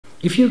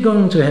If you're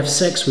going to have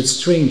sex with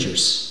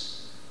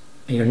strangers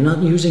and you're not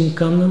using a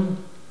condom,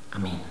 I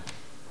mean,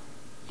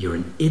 you're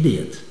an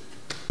idiot.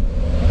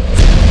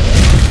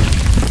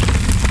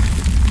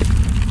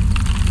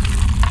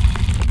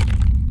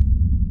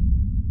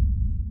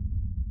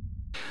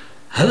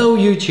 Hello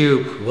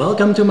YouTube,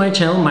 welcome to my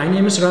channel. My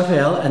name is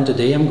Raphael and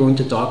today I'm going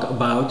to talk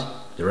about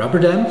the rubber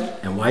dam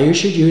and why you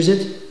should use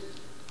it,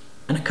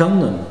 and a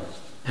condom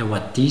and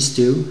what these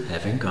two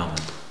have in common.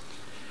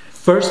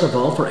 First of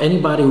all, for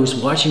anybody who's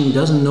watching who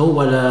doesn't know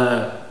what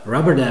a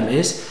rubber dam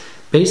is,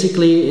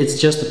 basically it's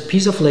just a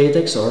piece of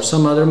latex or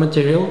some other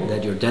material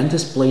that your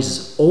dentist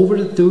places over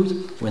the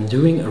tooth when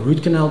doing a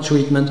root canal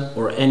treatment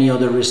or any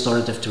other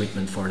restorative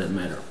treatment for that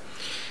matter.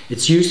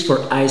 It's used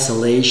for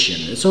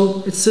isolation,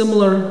 so it's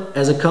similar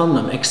as a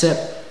condom,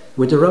 except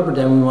with the rubber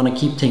dam we want to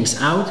keep things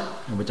out,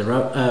 and with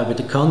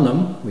the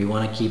condom we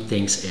want to keep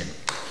things in.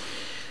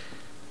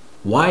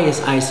 Why is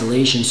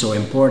isolation so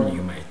important,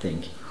 you might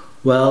think?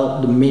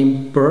 Well, the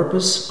main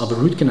purpose of a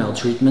root canal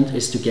treatment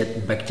is to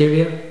get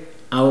bacteria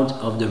out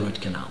of the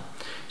root canal.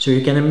 So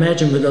you can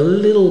imagine with a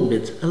little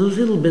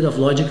bit of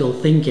logical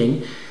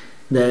thinking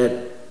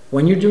that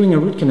when you're doing a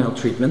root canal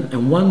treatment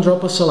and one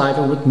drop of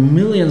saliva with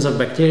millions of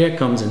bacteria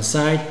comes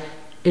inside,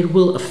 it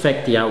will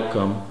affect the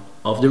outcome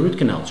of the root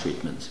canal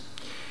treatment.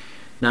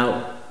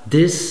 Now,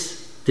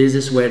 this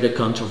is where the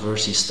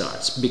controversy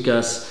starts,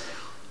 because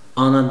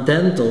on a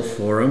dental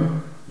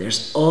forum,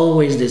 there's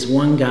always this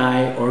one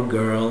guy or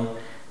girl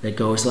that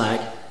goes like,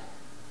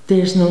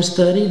 there's no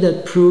study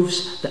that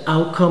proves the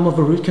outcome of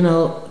a root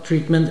canal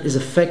treatment is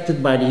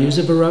affected by the use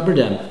of a rubber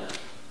dam.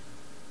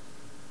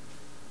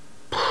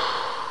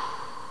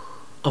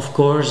 Of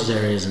course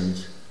there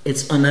isn't.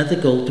 It's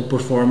unethical to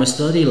perform a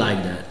study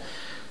like that.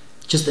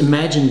 Just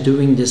imagine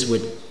doing this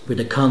with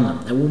a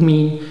condom. That would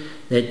mean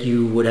that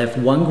you would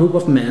have one group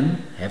of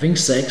men having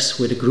sex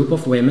with a group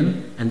of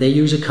women and they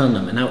use a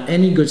condom. And now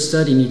any good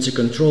study needs a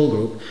control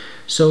group.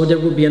 So there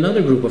would be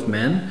another group of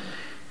men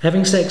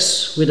having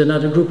sex with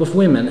another group of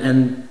women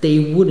and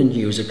they wouldn't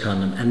use a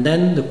condom. And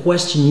then the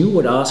question you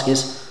would ask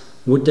is,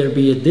 would there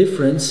be a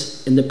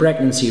difference in the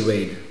pregnancy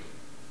rate?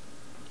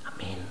 I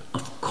mean,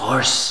 of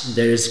course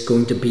there is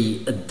going to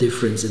be a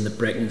difference in the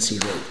pregnancy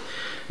rate.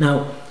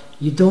 Now,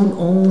 you don't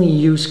only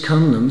use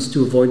condoms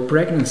to avoid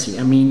pregnancy.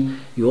 I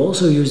mean, you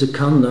also use a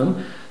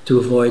condom to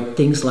avoid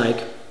things like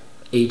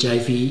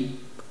HIV,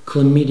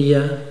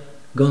 chlamydia,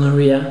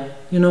 gonorrhea,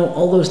 you know,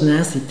 all those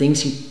nasty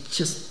things you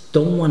just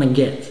don't want to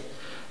get.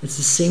 It's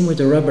the same with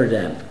the rubber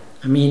dam.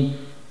 I mean,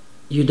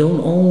 you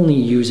don't only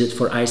use it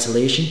for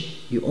isolation,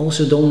 you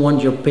also don't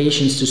want your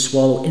patients to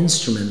swallow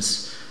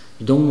instruments.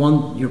 You don't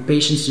want your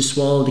patients to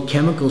swallow the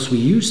chemicals we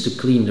use to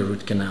clean the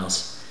root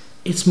canals.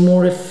 It's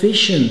more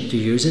efficient to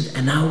use it,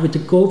 and now with the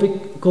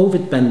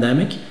COVID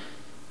pandemic,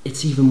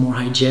 it's even more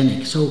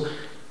hygienic. So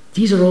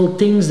these are all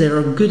things that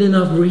are good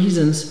enough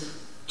reasons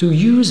to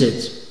use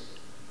it,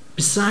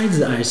 besides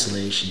the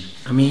isolation.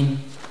 I mean,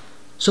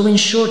 so in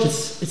short,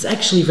 it's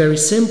actually very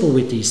simple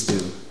with these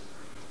two.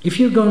 If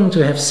you're going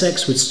to have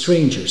sex with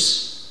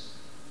strangers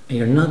and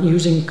you're not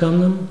using a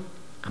condom,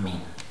 I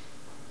mean,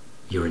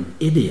 you're an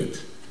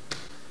idiot.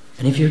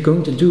 And if you're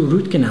going to do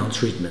root canal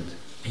treatment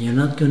and you're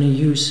not going to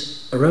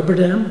use a rubber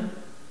dam,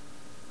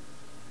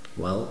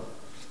 well,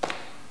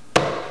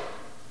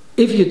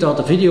 if you thought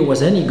the video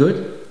was any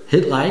good,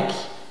 hit like.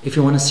 If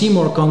you want to see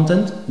more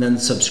content, then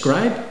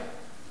subscribe.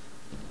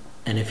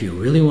 And if you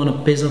really want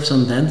to piss off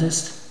some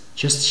dentists,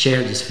 just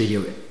share this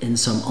video in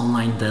some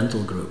online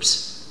dental groups.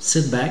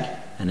 Sit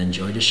back and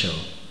enjoy the show.